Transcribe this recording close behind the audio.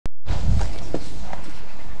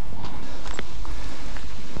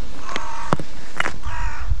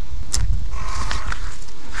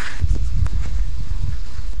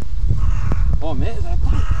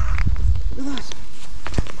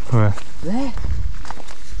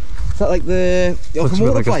that like the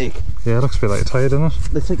motorbike? Yeah, it looks a bit like a tyre, doesn't it?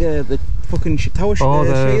 It's like the fucking tower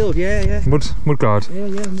shield, yeah. Mud guard. Yeah,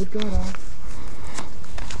 mud guard.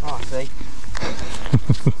 Oh, I see.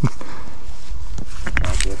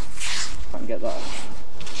 Oh, good. I can get that.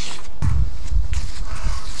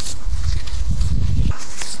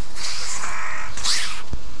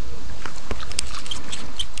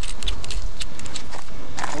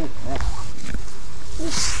 Oh, yeah.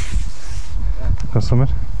 Got something?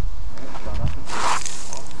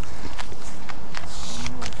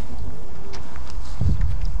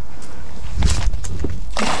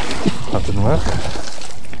 That didn't work.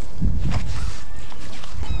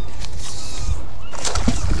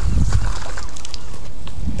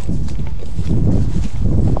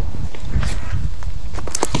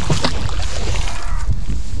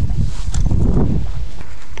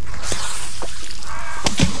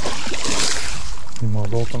 Need more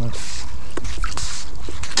rope on it.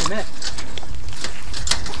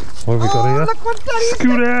 What have we got here? Look what Daddy's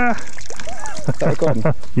Scooter! got.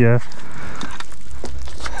 Got Yeah.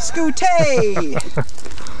 Scooty!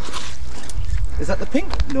 Is that the pink?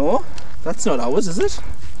 No, that's not ours, is it?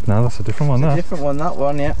 No, that's a different one. It's a different one, that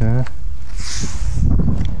one, yeah. Yeah.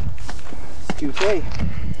 Scooty. I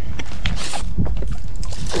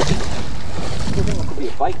think that could be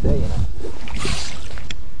a bike there, you know.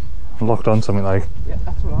 Locked on something like. Yeah,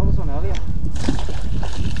 that's what I was on earlier.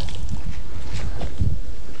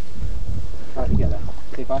 Right, together.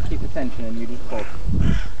 See if I keep the tension and you just pull.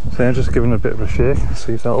 So I'm just giving it a bit of a shake,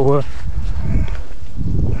 see if that'll work. And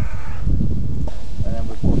then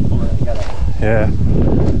we're both pulling it together. Yeah.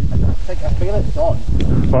 I feel it's on.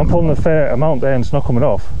 Well, I'm pulling a fair amount there and it's not coming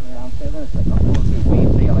off. Yeah, I'm feeling it's like I'm pulling through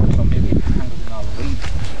weeds here, like some maybe it's tangled in all the weeds.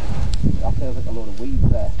 That feels like a load of weeds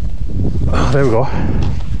there. Oh, there we go.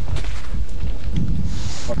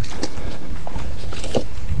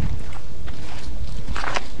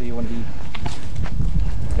 So you want to be...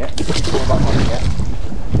 Yeah, go back on it, yeah.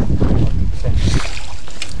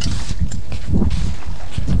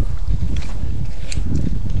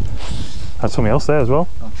 Had something else there as well.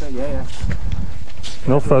 I'm sure, yeah.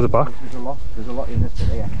 No, further back. There's a lot in this bit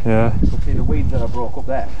here. Yeah. So see the weeds that I broke up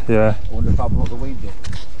there. Yeah. I wonder if I broke the weeds up.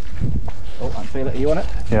 Oh, I can feel it. Are you on it?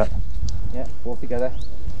 Yeah. Yeah, both together.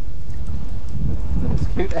 The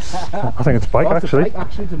scooter. I think it's a bike actually. It's a bike,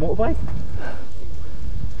 actually, it's a motorbike.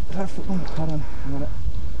 Is that a foot one? Hold on, I'm on it.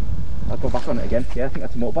 I'll go back on it again. Yeah, I think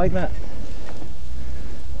that's a motorbike, mate.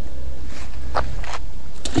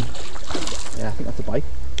 Yeah, I think that's a bike.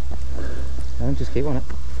 And just keep on it.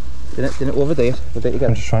 Didn't overdo it. We'll do it again.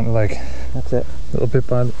 I'm just trying to like. That's it. Little bit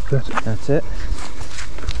by little bit. That's it.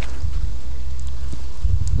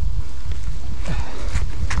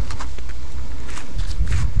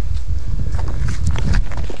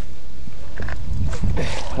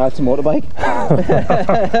 That's a motorbike.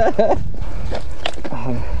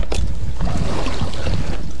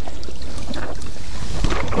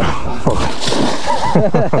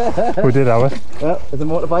 We did have it. Well, it's a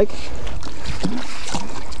motorbike.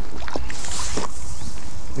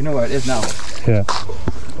 We know where it is now. Yeah.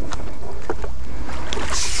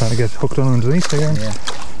 Trying to get hooked on underneath again. Yeah.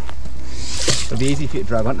 It'll be easy for you to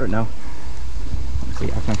drive under it now. See,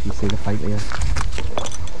 I can actually see the pipe here.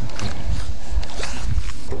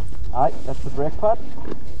 Alright, that's the brake pad.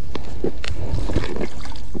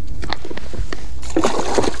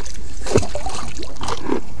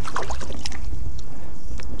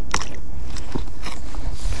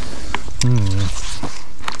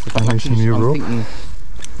 I need some new rope.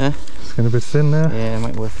 Huh? It's getting a bit thin there. Yeah, it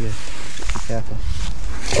might work for you. Be careful.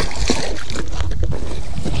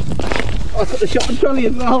 Oh, it's got the shopping trolley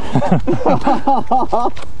as well.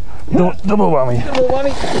 Double whammy. Double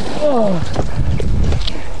whammy. Oh.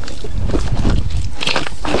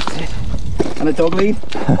 And a dog lead.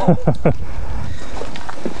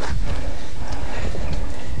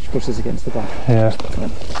 Just push this against the back. Yeah.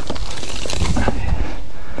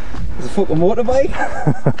 There's a fucking motorbike.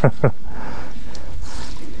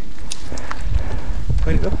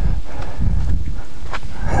 Point it up.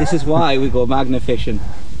 This is why we go magna fishing.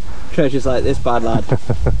 Treasures like this, bad lad.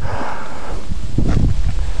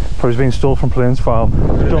 Probably been stole from Plains Farm.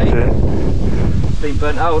 Dumped it. It's been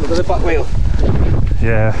burnt out. Look at the back wheel.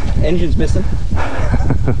 Yeah. Engine's missing.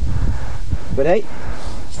 But hey,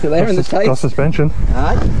 still there in the tight. Got suspension.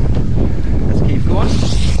 Alright. Let's keep going.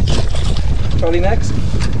 Trolley next.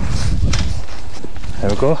 There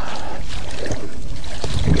we go.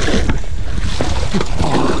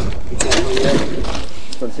 Be careful, yeah.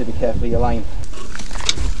 Got to say be careful of your line.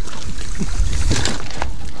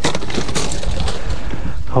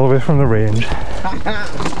 All the way from the range.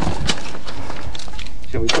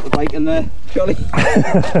 Should Shall we put the bike in the trolley? Think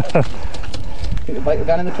the bike will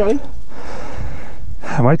go in the trolley?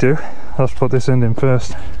 I might do. Let's put this in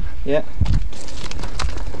first. Yeah.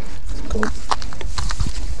 Cool. 1,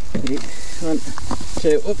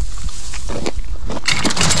 2, up.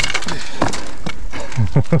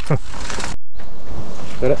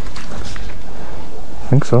 Got it? I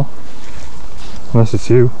think so. Unless it's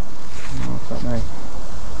you. No, it's not me.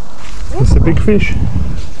 It's the big fish.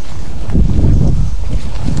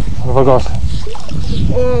 What have I got?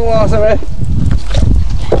 Oh, what's that way?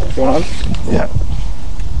 Going on? Yeah.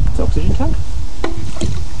 It's an oxygen tank, I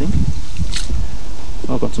think.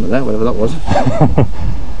 Oh, I've got some of that, whatever that was.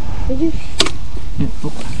 Did you? Yeah.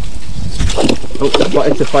 Oh, what,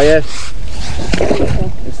 it's a fire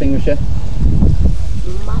extinguisher.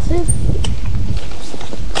 Massive.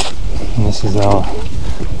 And this is all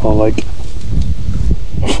like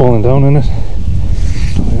falling down in it.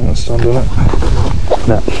 I'm not stand on it.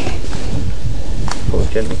 No. Pull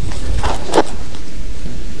it gently.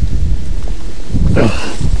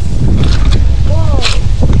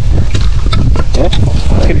 Yeah,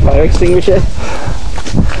 look at fire extinguisher.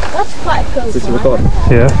 That's quite cool. This is recording.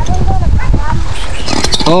 Yeah.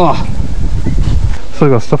 Oh, Still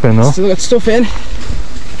got stuff in though. still got stuff in.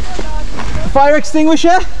 Fire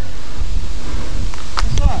extinguisher.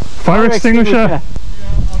 Fire extinguisher.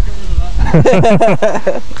 We've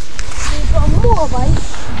got more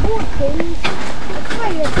bikes, more things, a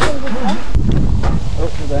fire extinguisher. Oh,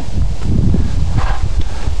 there.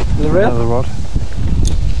 The rail. Another rod.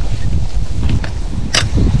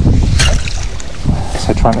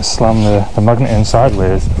 So trying to slam the magnet in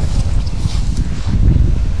sideways.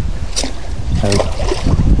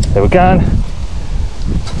 There we go.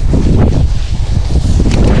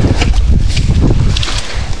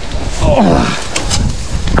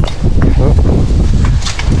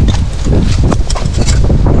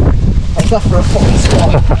 That's that for a fucking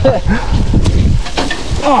spot.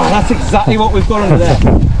 Oh, that's exactly what we've got under there.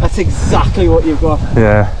 That's exactly what you've got.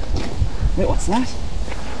 Yeah. Wait, what's that? Is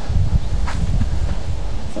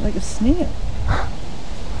that like a snail? I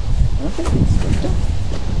don't think it's stuck.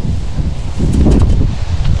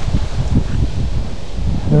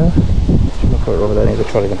 Yeah. Should we put it over there near the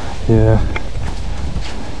trolley then? Yeah.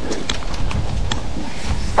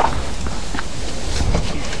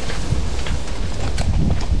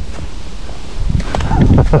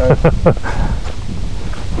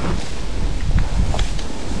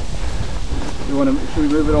 Should we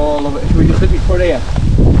move it all over? Should we just quickly put it here?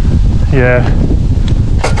 Yeah.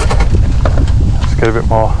 Let's get a bit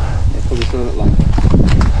more. Yeah, probably still a bit long.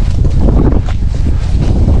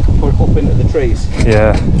 Put it up into the trees.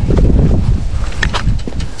 Yeah.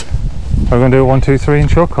 Are we going to do 1, 2, 3 and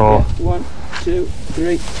chuck or? Yeah. 1, 2,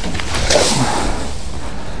 3.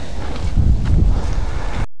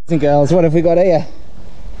 Girls, what have we got here?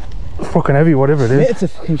 Fucking heavy, whatever it is. It's a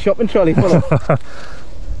fucking shopping trolley full of.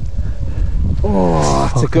 Oh,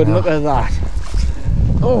 that's a good look at that.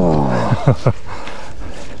 Oh.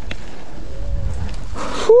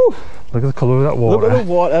 Whew. Look at the colour of that water. Look at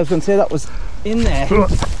the water. I was going to say that was in there. You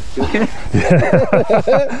okay?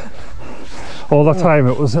 Yeah. All that time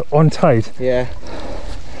it was on tight. Yeah.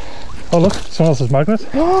 Oh look, someone else's magnet.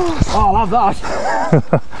 Oh, I'll have that.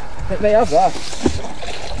 Let me have that.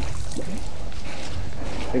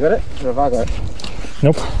 You got it? Or have I got it?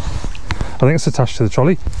 Nope. I think it's attached to the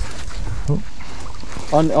trolley.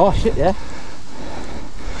 Oh shit, yeah.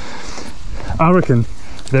 I reckon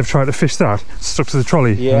they've tried to fish that, stuck to the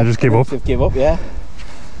trolley, Yeah. and they just give up. They've give up, yeah.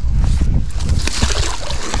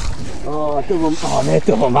 Oh, double magnet.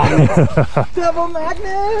 Double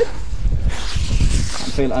magnet! I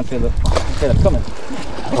feel it coming.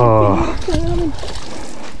 Oh.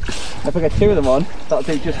 If I get 2 of them on, that'll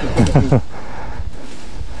do just as good.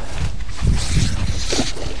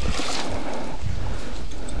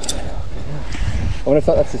 I wonder if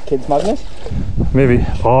that's his kid's magnet. Maybe.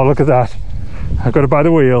 Oh, look at that. I've got it by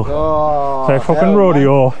the wheel. Oh, It's like a fucking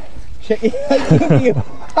rodeo. Check it.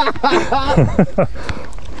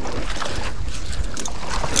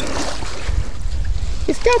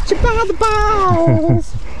 He's got you by the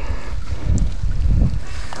balls.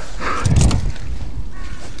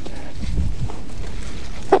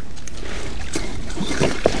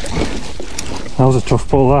 That was a tough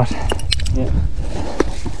pull, that. Yeah.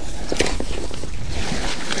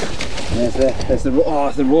 There's the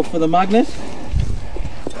rope for the magnet.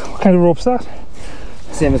 What kind of rope's that?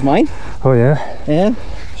 Same as mine. Oh yeah. Yeah.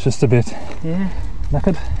 It's just a bit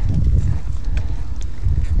knackered.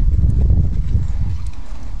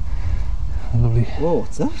 Lovely. Whoa,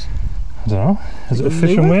 what's that? I don't know. Is it a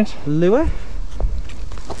fishing weight? Lure?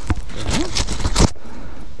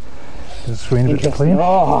 It's really bit Interesting. clean.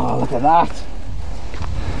 Oh, look at that.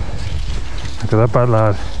 Look at that bad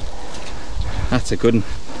lad. That's a good one.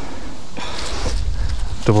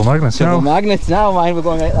 Double magnets Double now. magnets now, man. We're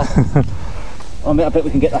going like that. Oh, mate, I bet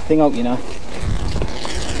we can get that thing out, you know.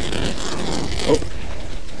 Oh.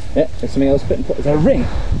 Yeah, there's something else fitting. Is there a ring?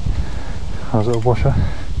 How's it a washer?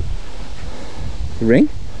 A ring?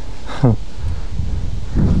 Has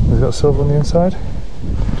it got silver on the inside?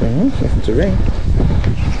 Don't know if it's a ring.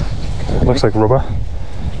 Looks like rubber.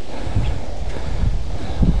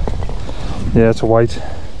 Yeah, it's a white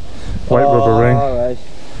rubber ring. Alright.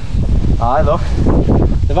 Aye, look.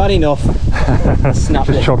 They've had enough. Snapped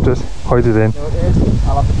Just it. chopped it, hide it in. So it is.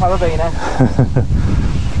 I'll have the carabiner.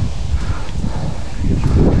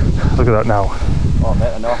 Look at that now. Oh,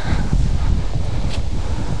 mate, I know.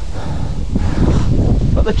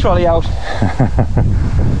 Put the trolley out.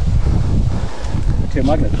 2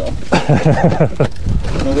 magnets though.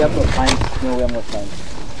 No, we haven't got time. No, we haven't got time.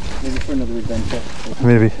 Maybe for another adventure.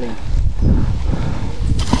 Maybe. Clean.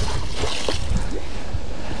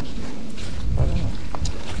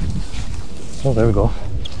 Oh, there we go.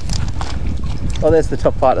 Oh, there's the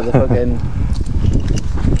top part of the fucking.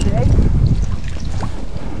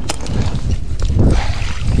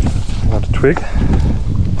 Got a twig.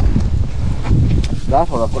 That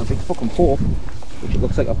one, I've got a big fucking fork, which it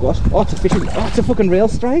looks like I've got. Oh, it's a fishing. Oh, it's a fucking rail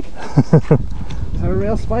strike. Is that a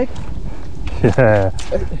rail spike? Yeah.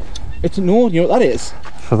 It's no, you know what that is?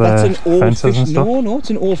 For the That's an old fences and fishing. stuff. No, it's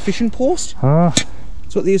an old fishing post. Ah,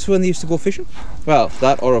 That's what they used for when they used to go fishing. Well,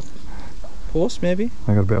 that or a post maybe.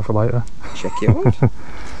 I got a bit of a lighter. Check you out.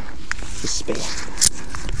 The spare.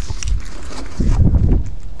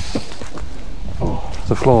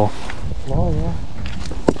 It's a floor. Floor, yeah.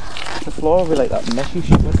 The floor will be like that meshy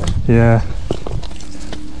shit, won't it? Yeah.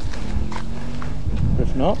 But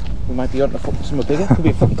if not, we might be on to fucking somewhere bigger. Could be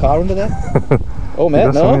a fucking car under there. Oh mate,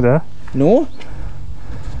 There's something no. there. No.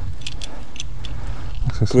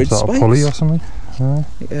 Looks like some Grid sort of spikes. pulley or something. Yeah.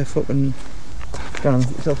 Yeah, fucking. Go on,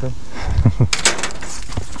 get yourself in.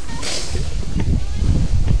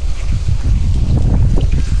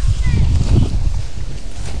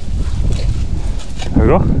 There we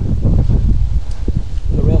go.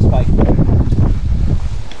 The rail spike.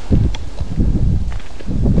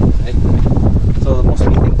 Okay. So there must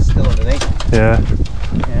be things still underneath. Yeah.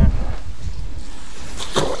 Yeah.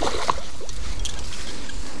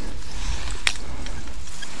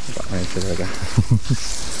 Got right to there again.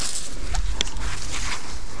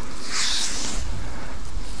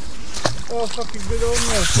 Oh, fucking good on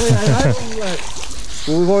there.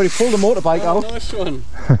 Well, we've already pulled the motorbike out. Nice one.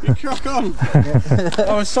 You crack on.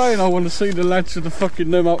 I was saying I want to see the lads of the fucking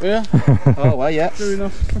them up here. Oh well, yeah. Doing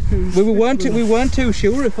us fucking... We weren't too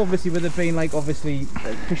sure if obviously with it being like obviously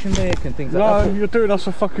fishing lake and things like No, that. you're doing us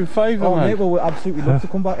a fucking favour, Oh man. mate, well we'd absolutely love to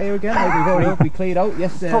come back here again. Like we've already cleared out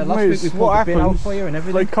yesterday. Problem Last week is, we what pulled the bin out happens, for you and They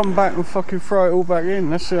everything. come back and fucking throw it all back in.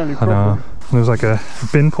 That's the only I problem. know. There was like a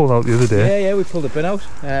bin pulled out the other day. Yeah, we pulled the bin out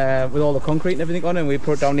with all the concrete and everything on it, and we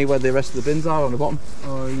put it down near where the rest of the bins are on the bottom.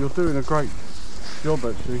 Oh, you're doing a great job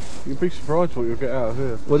actually. You'd be surprised what you'll get out of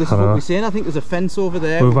here. Well, this is I what know. we're saying. I think there's a fence over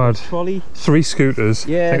there. We've with a had trolley. 3 scooters.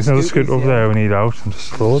 Yeah, I think there's another scooters, scooter over yeah. there we need out and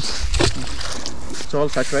just loads. It's all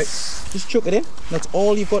that's right. Just chuck it in. That's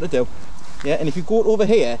all you've got to do. Yeah, and if you go over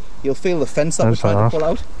here, you'll feel the fence that we're That's trying to hard. pull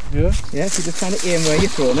out. Yeah? Yeah, so just kind of aim where you're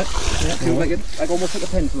throwing it. Yeah, feel like almost like a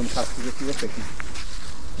pendulum cast as if you were fishing.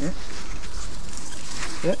 Yeah.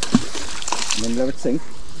 Yeah. And then let it sink.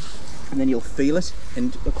 And then you'll feel it.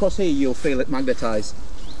 And across here you'll feel it magnetise.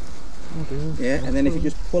 Yeah, and then if you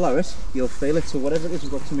just pull out, you'll feel it. So whatever it is,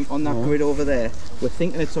 we've got something on that grid over there. We're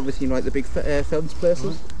thinking it's obviously like the big fence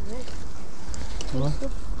places. Come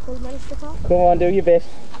on, do your bit.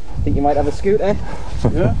 Think you might have a scooter?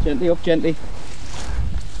 Yeah? Gently up, gently.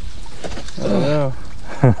 Oh,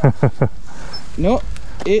 No,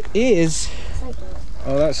 it is.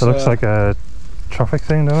 oh that's... It looks like a traffic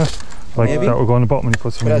thing, doesn't it? Like Maybe. that will go on the bottom and you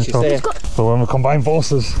put something But on as the you top. say, So when we combine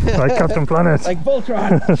forces, like Captain Planet. like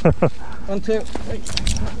Voltron. 1, 2, 3.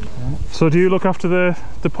 So do you look after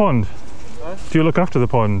the pond? Huh? Do you look after the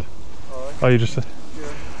pond? Alright. Or you just...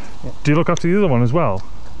 Do you look after the other one as well?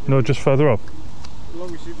 No, just further up? As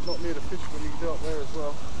long as you're not near the fisherman, you can do up there as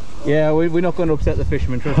well. Yeah, we're not going to upset the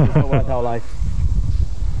fishermen, trust me, it's not worth our life.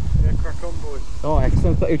 Yeah, crack on, boys. Oh,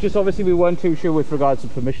 excellent. It's just obviously we weren't too sure with regards to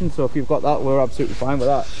permission, so if you've got that, we're absolutely fine with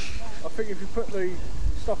that. I think if you put the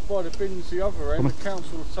stuff by the bins the other end, the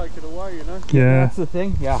council will take it away, you know? Yeah. That's the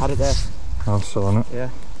thing. Yeah, I had it there. I'm still on it. Yeah.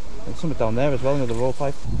 There's something down there as well, another roll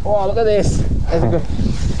pipe. Oh, look at this. There's a good...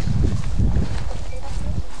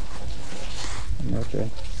 Okay.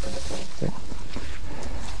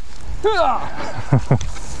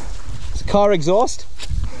 It's a car exhaust.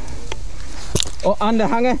 Oh, and a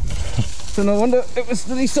hanger. So no wonder it was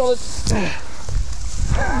really solid. So,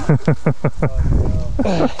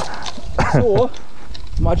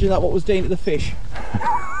 imagine that what was doing to the fish.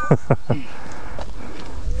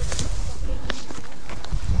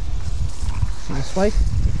 See the spike?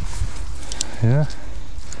 Yeah.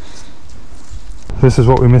 This is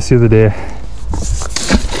what we missed the other day.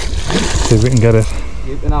 See if we can get it.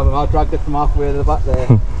 You can have him. I dragged it from halfway to the back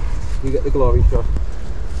there. You get the glory shot.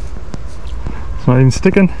 It's not even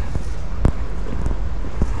sticking.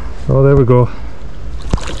 Oh, there we go.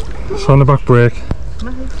 It's on the back brake.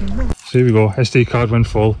 So here we go. SD card went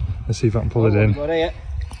full. Let's see if I can pull it in. Got it.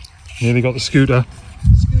 Nearly got the scooter.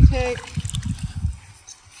 Scooter.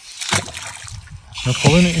 Not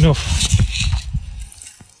pulling it enough.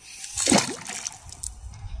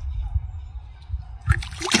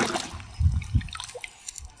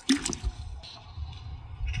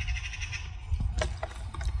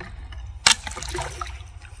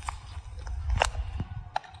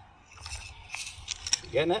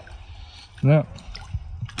 Getting it? No.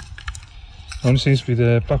 Only seems to be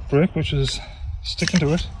the back brake which is sticking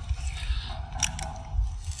to it.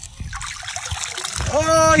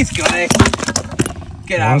 Oh, he's got it!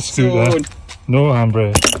 Get One out, scooter. son. No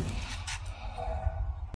handbrake.